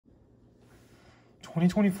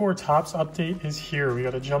2024 Topps update is here. We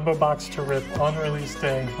got a jumbo box to rip on release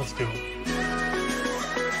day. Let's do it.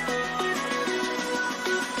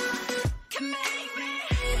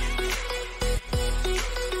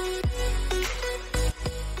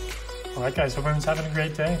 All right, guys, hope everyone's having a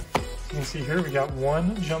great day. As you can see here, we got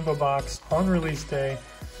one jumbo box on release day.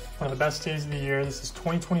 One of the best days of the year. This is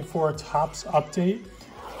 2024 Topps update.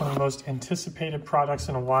 One of the most anticipated products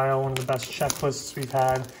in a while. One of the best checklists we've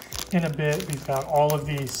had in a bit. We've got all of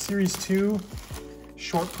the Series 2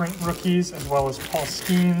 short print rookies, as well as Paul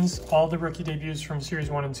Skeens, all the rookie debuts from Series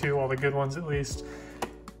 1 and 2, all the good ones at least,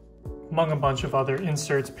 among a bunch of other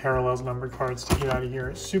inserts, parallels, numbered cards to get out of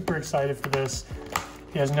here. Super excited for this.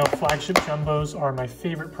 You guys know flagship jumbos are my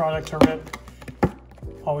favorite product to rip.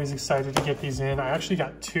 Always excited to get these in. I actually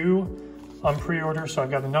got two on pre-order, so I've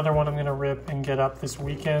got another one I'm gonna rip and get up this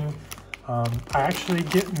weekend. I actually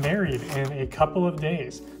get married in a couple of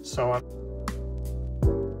days, so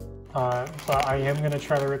but I am gonna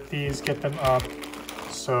try to rip these, get them up.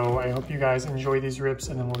 So I hope you guys enjoy these rips,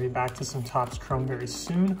 and then we'll be back to some Topps Chrome very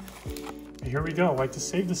soon. But here we go. I like to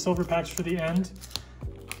save the silver packs for the end.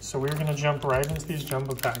 So we're gonna jump right into these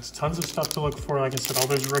jumbo packs. Tons of stuff to look for. Like I said, all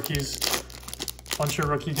those rookies, bunch of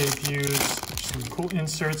rookie debuts, some cool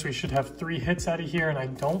inserts. We should have 3 hits out of here, and I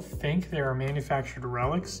don't think there are manufactured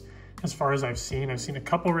relics as far as I've seen. I've seen a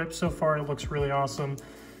couple rips so far. It looks really awesome.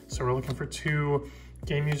 So we're looking for 2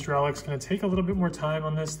 game used relics. Gonna take a little bit more time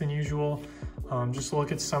on this than usual. Just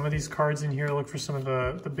look at some of these cards in here. Look for some of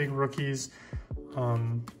the big rookies.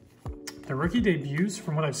 The rookie debuts,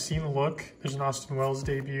 from what I've seen, there's an Austin Wells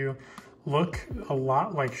debut, look a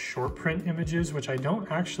lot like short print images, which I don't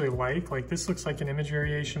actually like. Like, this looks like an image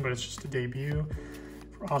variation, but it's just a debut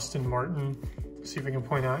for Austin Martin. Let's see if I can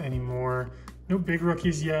point out any more. No big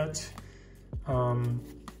rookies yet.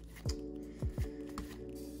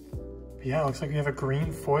 Yeah, looks like we have a green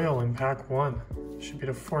foil in pack 1. Should be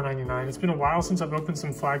to $4.99. It's been a while since I've opened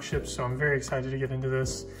some flagships, so I'm very excited to get into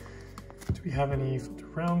this. Do we have any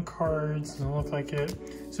round cards? Doesn't look like it.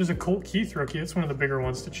 So there's a Colt Keith rookie. It's one of the bigger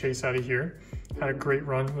ones to chase out of here. Had a great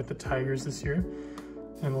run with the Tigers this year.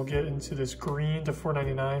 And we'll get into this green to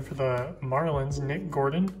 $4.99 for the Marlins, Nick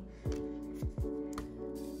Gordon.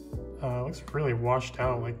 Looks really washed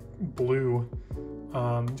out, like blue.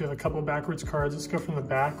 Do have a couple backwards cards. Let's go from the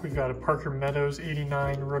back. We've got a Parker Meadows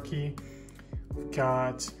 89 rookie. We've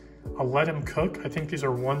got a Let Him Cook. I think these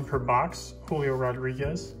are 1 per box. Julio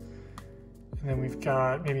Rodriguez. And then we've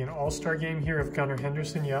got maybe an All-Star game here of Gunnar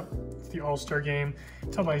Henderson. Yep, it's the All-Star game.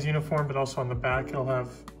 Tell by his uniform, but also on the back, it'll have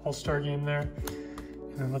All-Star game there.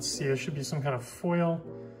 And then let's see, there should be some kind of foil.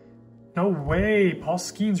 No way, Paul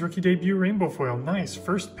Skeens rookie debut rainbow foil. Nice,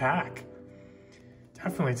 first pack.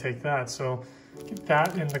 Definitely take that. So get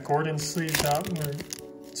that in the Gordon sleeves out. We're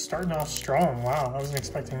starting off strong. Wow, I wasn't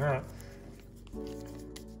expecting that.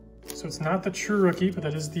 So it's not the true rookie, but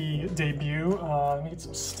that is the debut. Let me get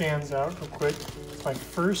some stands out real quick. It's my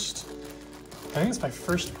first, I think it's my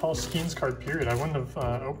first Paul Skeens card, period. I wouldn't have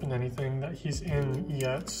opened anything that he's in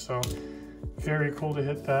yet, so very cool to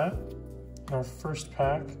hit that in our first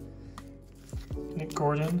pack. Nick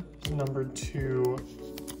Gordon, numbered to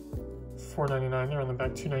 $4.99 there on the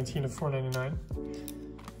back, $2.19 to $4.99.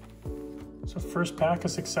 So first pack, a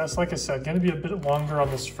success. Like I said, gonna be a bit longer on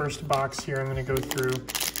this first box here. I'm gonna go through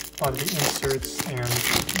a lot of the inserts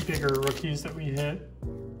and bigger rookies that we hit.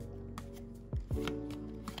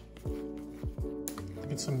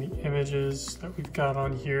 Look at some of the images that we've got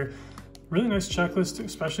on here. Really nice checklist,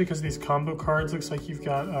 especially because these combo cards, looks like you've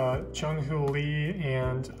got Jung-Hoo Lee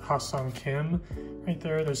and Ha-Seong Kim right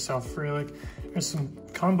there. There's Sal Frelick. There's some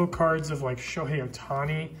combo cards of like Shohei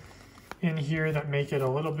Ohtani in here that make it a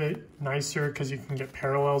little bit nicer because you can get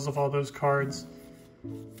parallels of all those cards.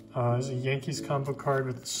 There's a Yankees combo card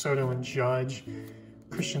with Soto and Judge.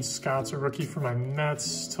 Christian Scott's a rookie for my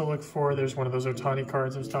Mets to look for. There's one of those Ohtani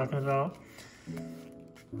cards I was talking about.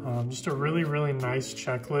 Just a really, really nice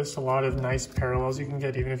checklist. A lot of nice parallels you can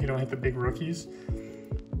get even if you don't hit the big rookies.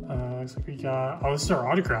 Looks like we got, oh, this is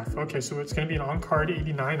our autograph. Okay, so it's going to be an on-card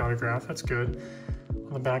 89 autograph. That's good.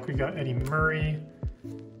 On the back, we got Eddie Murray.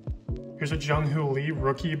 Here's a Jung-Hoo Lee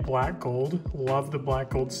rookie black gold. Love the black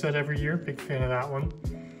gold set every year. Big fan of that one.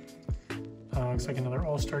 Looks like another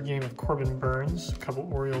All-Star game of Corbin Burns. A couple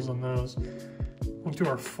Orioles on those. We'll do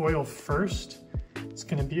our foil first. It's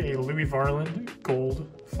going to be a Louis Varland gold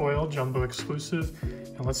foil, jumbo exclusive.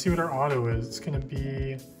 And let's see what our auto is. It's going to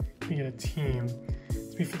be, we get a team. It's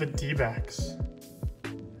going to be for the D-backs.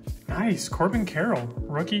 Nice, Corbin Carroll,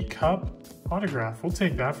 rookie cup autograph. We'll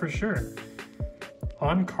take that for sure.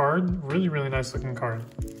 On card, really, really nice looking card.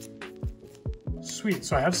 sweet.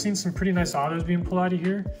 So I have seen some pretty nice autos being pulled out of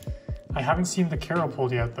here. I haven't seen the Carroll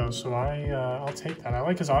pulled yet though, so I'll take that. I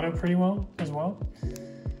like his auto pretty well as well.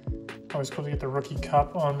 Always cool to get the rookie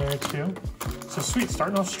cup on there too. So sweet,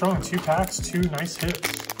 starting off strong. 2 packs, 2 nice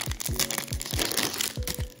hits.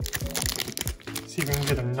 See if we can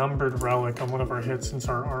get a numbered relic on one of our hits since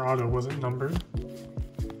our auto wasn't numbered.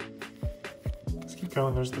 Let's keep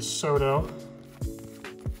going. There's the Soto.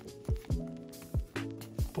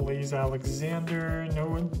 Blaze Alexander.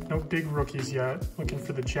 No big rookies yet. Looking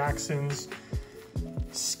for the Jacksons.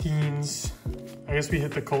 Skeens. I guess we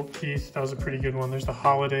hit the Colt Keith. That was a pretty good one. There's the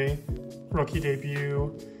Holiday rookie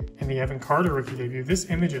debut and the Evan Carter rookie debut. This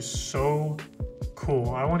image is so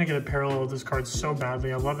cool. I want to get a parallel of this card so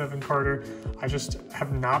badly. I love Evan Carter. I just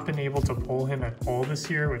have not been able to pull him at all this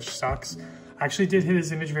year, which sucks. I actually did hit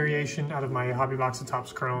his image variation out of my Hobby Box of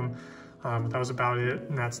Topps Chrome. That was about it,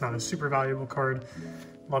 and that's not a super valuable card.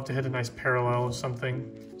 Love to hit a nice parallel of something.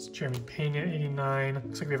 It's Jeremy Pena, 89.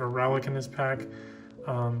 Looks like we have a relic in this pack.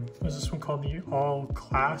 What's this one called? The All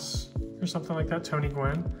Class or something like that. Tony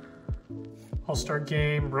Gwynn. All-Star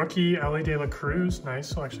Game. Rookie, Elly De La Cruz.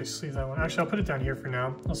 Nice. I'll actually sleeve that one. Actually, I'll put it down here for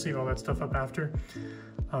now. I'll sleeve all that stuff up after.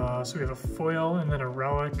 So we have a foil and then a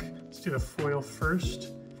relic. Let's do the foil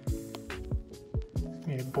first.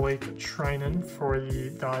 We need Blake Trinan for the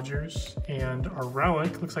Dodgers. And our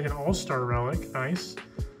relic looks like an all-star relic. Nice.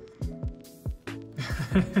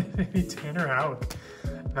 Maybe Tanner Houck.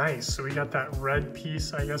 Nice. So we got that red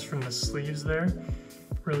piece, I guess, from the sleeves there.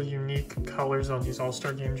 Really unique colors on these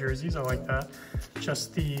all-star game jerseys. I like that.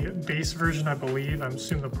 Just the base version, I believe. I'm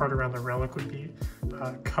assuming the part around the relic would be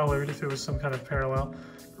colored if it was some kind of parallel.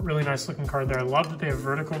 Really nice looking card there. I love that they have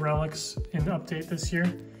vertical relics in the update this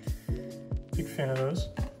year. Big fan of those.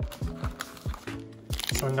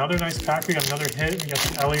 So another nice pack. We got another hit. We got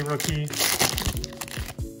the Elly rookie.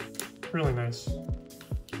 Really nice.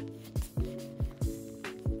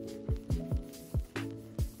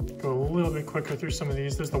 Go a little bit quicker through some of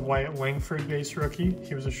these. There's the Wyatt Langford base rookie.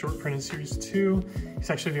 He was a short print in Series 2.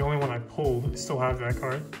 He's actually the only one I pulled. I still have that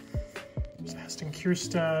card. There's Aston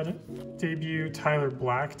Kierstad debut, Tyler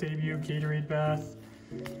Black debut, Gatorade Bath,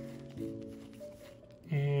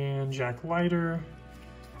 and Jack Leiter.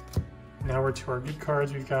 Now we're to our good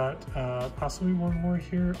cards. We've got possibly one more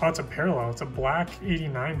here. Oh, it's a parallel. It's a black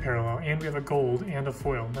 89 parallel, and we have a gold and a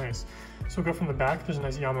foil. Nice. So we'll go from the back. There's a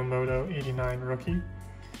nice Yamamoto 89 rookie.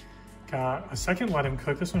 Got a second Let Him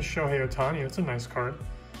Cook. This one's Shohei Ohtani. That's a nice card.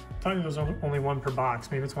 I thought it was only one per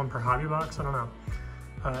box. Maybe it's one per hobby box. I don't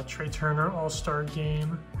know. Trey Turner All-Star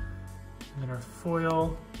Game. And then our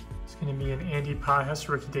foil is going to be an Andy Pajes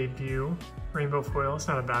rookie debut. Rainbow foil. It's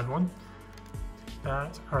not a bad one.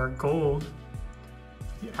 That our gold,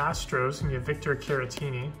 the Astros, is going to be a Victor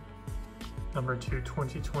Caratini, number 2,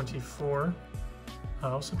 2024.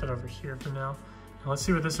 I'll set that over here for now. And let's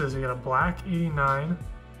see what this is. We got a black 89.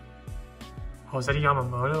 Oh, is that a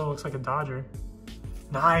Yamamoto? Looks like a Dodger.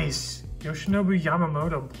 Nice! Yoshinobu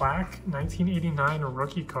Yamamoto, black 1989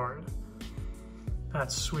 rookie card.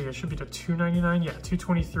 That's sweet. It should be to 299. Yeah,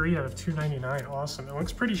 223 out of 299. Awesome. It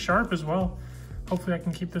looks pretty sharp as well. Hopefully I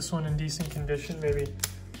can keep this one in decent condition. Maybe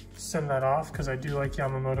send that off because I do like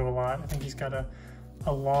Yamamoto a lot. I think he's got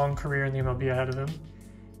a long career in the MLB ahead of him.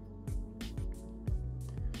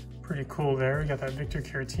 Pretty cool there. We got that Victor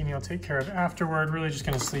Caratini I'll take care of afterward. Really just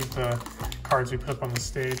going to sleeve the cards we put up on the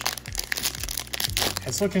stage.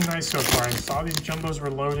 It's looking nice so far. I saw these jumbos were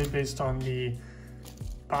loaded based on the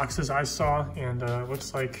boxes I saw, and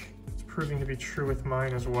looks like it's proving to be true with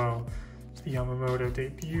mine as well. The Yamamoto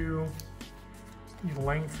debut, the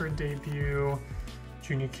Langford debut,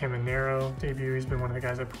 Junior Caminero debut. He's been one of the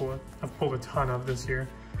guys I've pulled a ton of this year.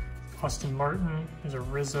 Austin Martin, there's a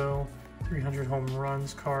Rizzo 300 home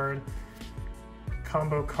runs card.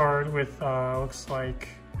 Combo card with looks like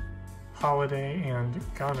Holiday and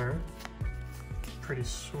Gunner. Pretty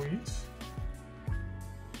sweet.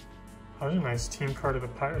 Oh, there's a nice team card of the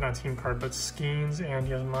Pirate, not team card, but Skeens and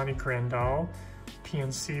Yasmani Grandal.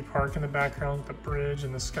 PNC Park in the background, the bridge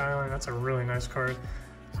and the skyline. That's a really nice card.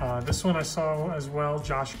 This one I saw as well,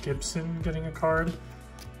 Josh Gibson getting a card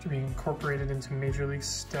to be incorporated into Major League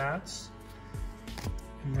Stats.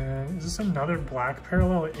 And then, is this another black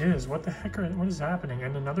parallel? It is. What the heck what is happening?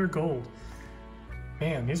 And another gold.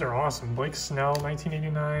 Man, these are awesome. Blake Snell,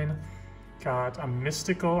 1989. Got a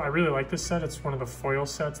Mystical. I really like this set. It's one of the foil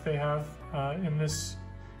sets they have in this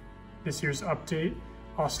year's update.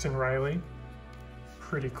 Austin Riley.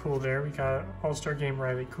 Pretty cool there. We got All-Star Game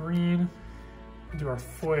Riley Green. We'll do our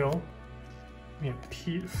foil. We have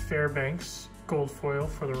Pete Fairbanks, gold foil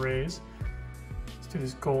for the Rays. Let's do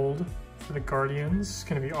this gold for the Guardians. It's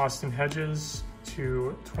going to be Austin Hedges,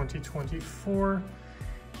 to 2024.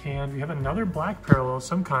 And we have another black parallel of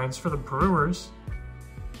some kinds for the Brewers.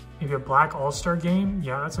 Maybe a black all-star game.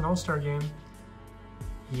 Yeah, that's an all-star game.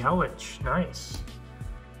 Yelich, nice.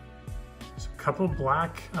 There's a couple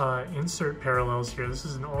black insert parallels here. This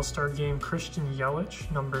is an all-star game. Christian Yelich,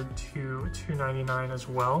 numbered to 299 as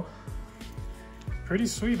well. Pretty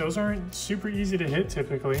sweet. Those aren't super easy to hit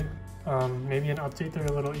typically. Maybe an update they're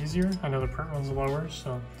a little easier. I know the print run's lower,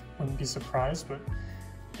 so wouldn't be surprised, but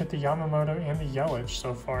hit the Yamamoto and the Yelich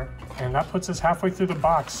so far. And that puts us halfway through the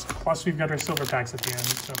box. Plus we've got our silver packs at the end.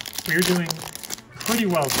 So we're doing pretty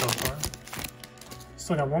well so far.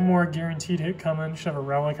 Still got one more guaranteed hit coming. Should have a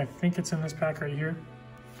relic. I think it's in this pack right here.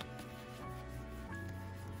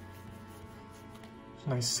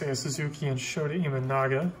 Nice Seiya Suzuki and Shota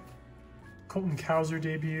Imanaga. Colton Cowser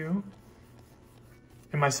debut.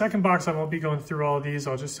 In my second box, I won't be going through all of these.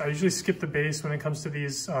 I usually skip the base when it comes to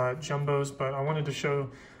these jumbos, but I wanted to show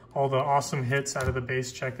all the awesome hits out of the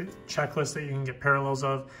base checklist that you can get parallels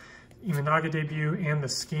of. Imanaga debut and the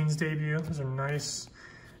Skeens debut. Those are nice.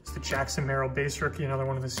 It's the Jackson Merrill base rookie, another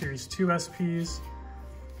one of the Series 2 SPs.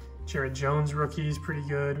 Jared Jones rookie is pretty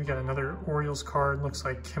good. We got another Orioles card. Looks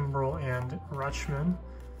like Kimbrel and Rutschman.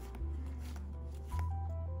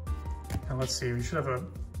 And let's see, we should have a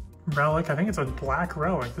relic. I think it's a black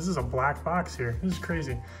relic. This is a black box here. This is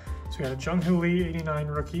crazy. So we got a Jung Hoo Lee 89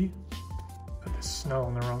 rookie. Put the snow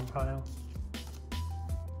in the wrong pile.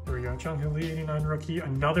 There we go. Jung Hoo Lee 89 rookie.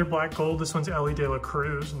 Another black gold. This one's Elly De La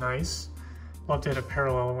Cruz. Nice. Love to hit a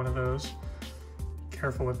parallel of one of those.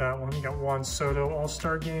 Careful with that one. We got Juan Soto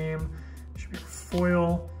All-Star Game. Should be a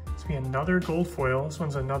foil. This will be another gold foil. This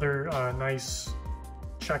one's another nice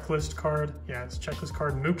checklist card. Yeah, it's a checklist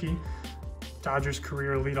card. Mookie. Dodgers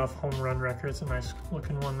career leadoff home run record. It's a nice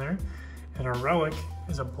looking one there. And our relic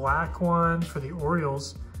is a black one for the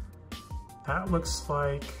Orioles. That looks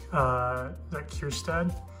like, that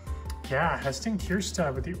Kierstad? Yeah, Heston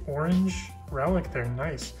Kierstad with the orange relic there.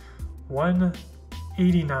 Nice.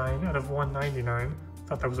 189 out of 199.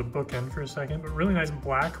 Thought that was a bookend for a second, but really nice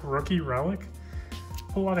black rookie relic.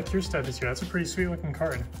 A lot of Kierstad this year. That's a pretty sweet looking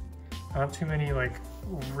card. I don't have too many like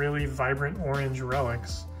really vibrant orange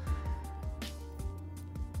relics.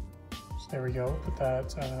 There we go. Put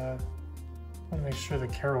that, I want to make sure the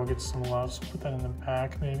Carroll gets some love, so put that in the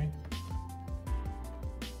back maybe.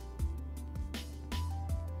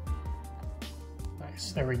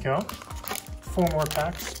 Nice, there we go. 4 more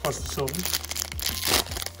packs, plus the silvers.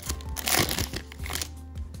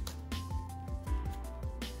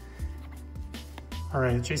 All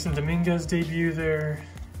right, Jason Dominguez debut there.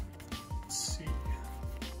 Let's see.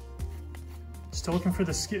 Still looking for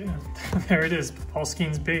the skin. There it is, Paul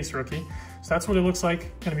Skeens base rookie. So that's what it looks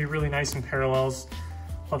like. Gonna be really nice in parallels.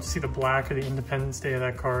 Love to see the black or the Independence Day of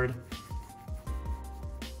that card.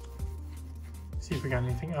 See if we got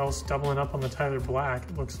anything else. Doubling up on the Tyler Black,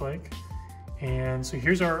 it looks like. And so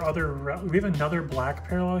here's our other, we have another black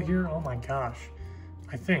parallel here. Oh my gosh,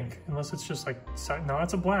 I think, unless it's just like, no,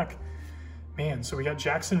 that's a black. Man, so we got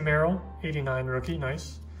Jackson Merrill, 89 rookie,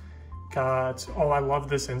 nice. Got, oh, I love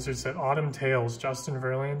this insert set, Autumn Tales, Justin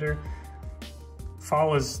Verlander.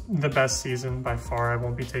 Fall is the best season by far. I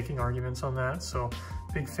won't be taking arguments on that. So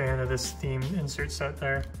big fan of this theme insert set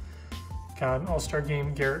there. Got an All-Star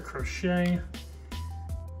Game, Garrett Crochet.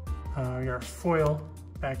 We got our foil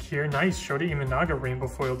back here. Nice, Shota Imanaga rainbow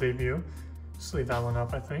foil debut. Just leave that one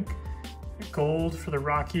up, I think. Gold for the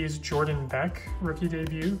Rockies, Jordan Beck rookie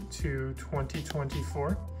debut to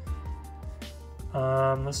 2024.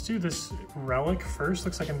 Let's do this relic first.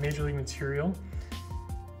 Looks like a Major League material.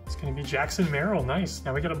 It's going to be Jackson Merrill. Nice.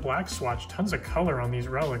 Now we got a black swatch. Tons of color on these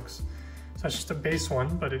relics. So that's just a base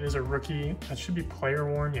one, but it is a rookie. That should be player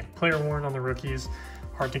worn. Yeah, player worn on the rookies.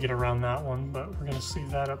 Hard to get around that one, but we're going to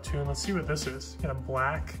sleeve that up too. And let's see what this is. Got a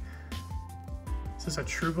black. Is this a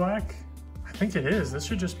true black? I think it is. This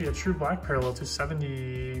should just be a true black parallel to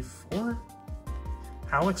 74.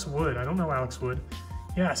 Alex Wood. I don't know Alex Wood.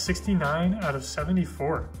 Yeah, 69 out of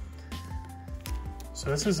 74. So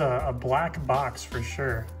this is a black box for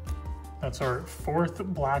sure. That's our 4th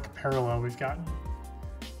black parallel we've gotten.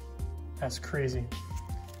 That's crazy.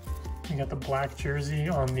 We got the black jersey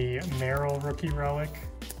on the Merrill rookie relic.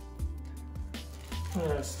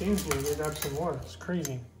 Stains here, they got some more. It's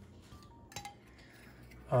crazy.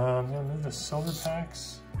 I'm gonna move the silver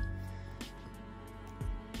packs.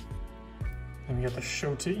 And we got the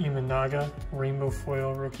Shota Imanaga rainbow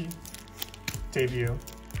foil rookie debut.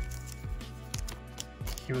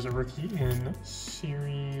 He was a rookie in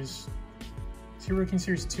Series... Is he a rookie in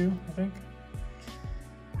Series 2, I think?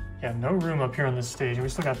 Yeah, no room up here on this stage, and we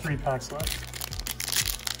still got 3 packs left.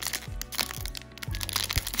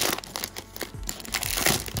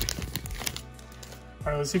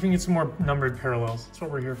 right, let's see if we can get some more numbered parallels. That's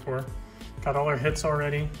what we're here for. Got all our hits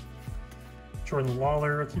already. Jordan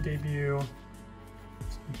Lawler, rookie debut.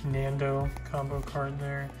 Nando combo card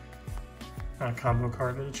there. Not a combo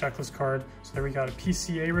card, but a checklist card. So there we got a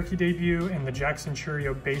PCA rookie debut and the Jackson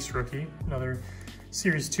Chourio base rookie. Another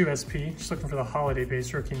Series 2 SP. Just looking for the holiday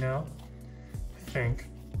base rookie now, I think.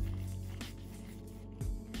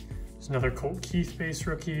 There's another Colt Keith base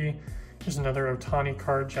rookie. There's another Ohtani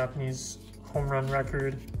card, Japanese home run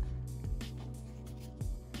record.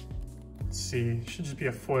 Let's see, should just be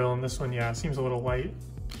a foil in this one. Yeah, it seems a little light.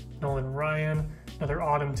 Nolan Ryan, another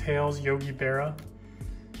Autumn Tales, Yogi Berra.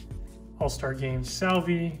 All-Star Game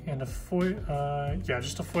Salvi, and a foil, yeah,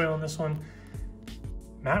 just a foil in this one.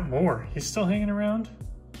 Matt Moore, he's still hanging around?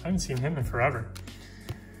 I haven't seen him in forever.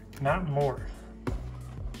 Matt Moore.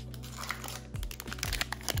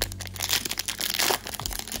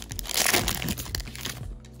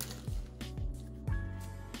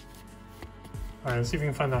 All right, let's see if we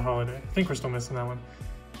can find that holiday. I think we're still missing that one.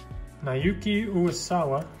 Naoki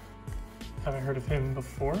Uesawa. Haven't heard of him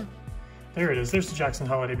before. There it is. There's the Jackson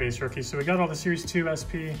Holiday base rookie. So we got all the Series 2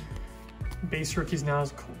 SP base rookies now.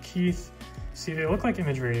 Is Colt Keith. See, they look like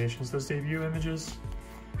image variations, those debut images.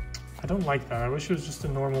 I don't like that. I wish it was just a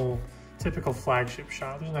normal, typical flagship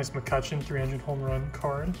shot. There's a nice McCutchen 300 home run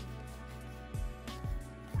card.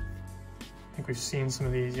 I think we've seen some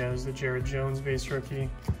of these. Yeah, there's the Jared Jones base rookie.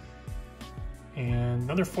 And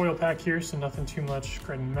another foil pack here, so nothing too much.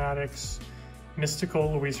 Greg Maddux,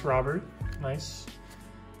 Mystical Luis Robert, nice.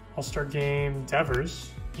 All-Star Game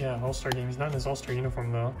Devers, yeah, All-Star Game. He's not in his All-Star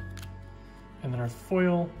uniform though. And then our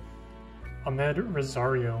foil, Ahmed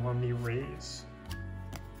Rosario on the Rays.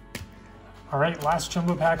 All right, last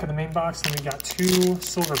jumbo pack of the main box, and we got 2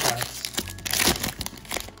 silver packs.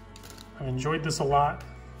 I've enjoyed this a lot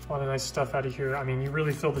of nice stuff out of here. I mean, you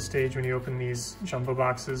really fill the stage when you open these jumbo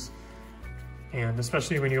boxes. And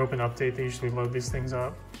especially when you open Update, they usually load these things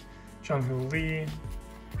up. Jung-Hoo Lee,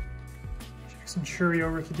 Jackson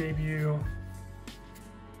Chourio rookie debut.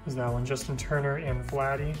 Is that one? Justin Turner and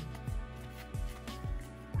Vladdy.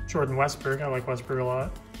 Jordan Westburg, I like Westburg a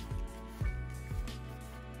lot.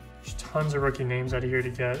 There's tons of rookie names out of here to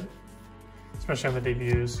get, especially on the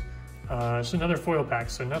debuts. Just another foil pack,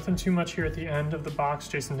 so nothing too much here at the end of the box.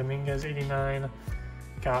 Jason Dominguez, 89.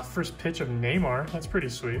 Got first pitch of Neymar, that's pretty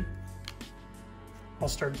sweet.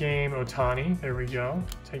 All-Star Game, Ohtani, there we go,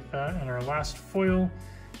 take that. And our last foil,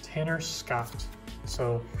 Tanner Scott.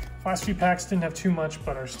 So last few packs didn't have too much,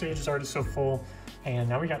 but our stage is already so full. And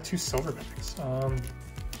now we got 2 silver packs. I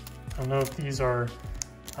don't know if these are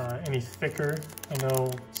any thicker. I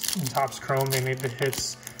know in Topps Chrome, they made the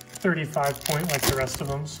hits 35 point like the rest of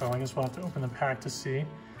them. So I guess we'll have to open the pack to see.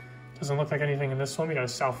 Doesn't look like anything in this one. We got a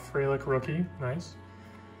Sal Frelick rookie, nice.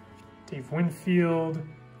 Dave Winfield,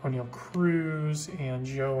 O'Neal Cruz, and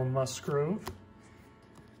Joe Musgrove.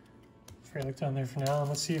 Frelick down there for now. And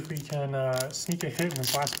let's see if we can sneak a hit in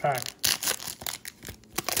this last pack.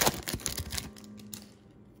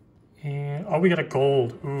 And, oh, we got a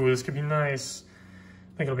gold. Ooh, this could be nice.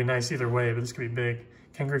 I think it'll be nice either way, but this could be big.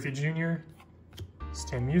 Ken Griffey Jr.,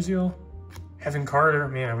 Stan Musial, Evan Carter.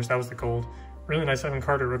 Man, I wish that was the gold. Really nice Evan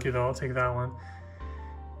Carter rookie, though. I'll take that one.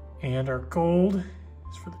 And our gold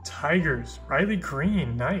is for the Tigers. Riley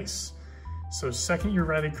Green, nice. So 2nd year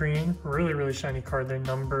Riley Green, really, really shiny card there,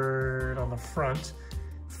 numbered on the front.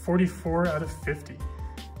 44 out of 50.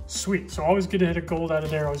 Sweet, so always good to hit a gold out of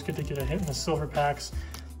there, always good to get a hit in the silver packs.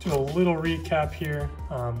 Do a little recap here.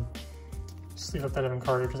 Just leave up that Evan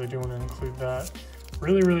Carter because I do want to include that.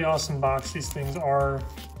 Really, really awesome box. These things are,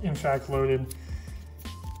 in fact, loaded.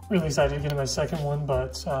 Really excited to get in my second one,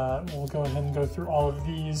 but we'll go ahead and go through all of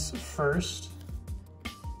these first.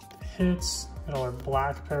 Hits, got all our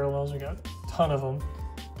black parallels, we got a ton of them.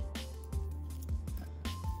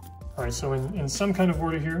 All right, so in some kind of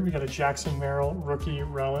order here, we got a Jackson Merrill rookie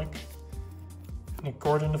relic, Nick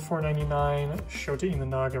Gordon to 499, Shota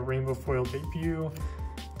Imanaga rainbow foil debut,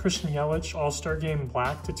 Christian Yelich All-Star Game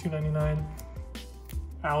black to 299,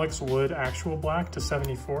 Alex Wood actual black to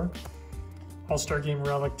 74, All-Star Game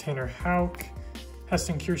relic Tanner Houck,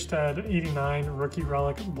 Heston Kjerstad 89 rookie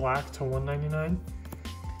relic black to 199.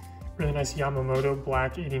 Really nice Yamamoto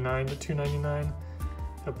black 89 to 299.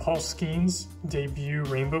 The Paul Skeens debut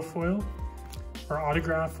rainbow foil. Our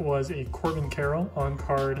autograph was a Corbin Carroll on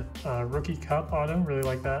card rookie cup auto, really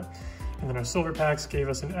like that. And then our silver packs gave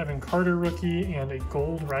us an Evan Carter rookie and a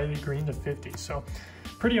gold Riley Green to 50. So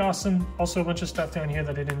pretty awesome. Also a bunch of stuff down here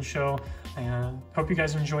that I didn't show, and hope you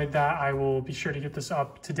guys enjoyed that. I will be sure to get this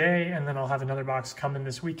up today, and then I'll have another box coming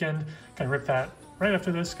this weekend. Gonna rip that right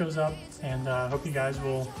after this goes up, and I hope you guys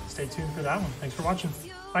will stay tuned for that one. Thanks for watching.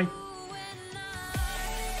 Bye.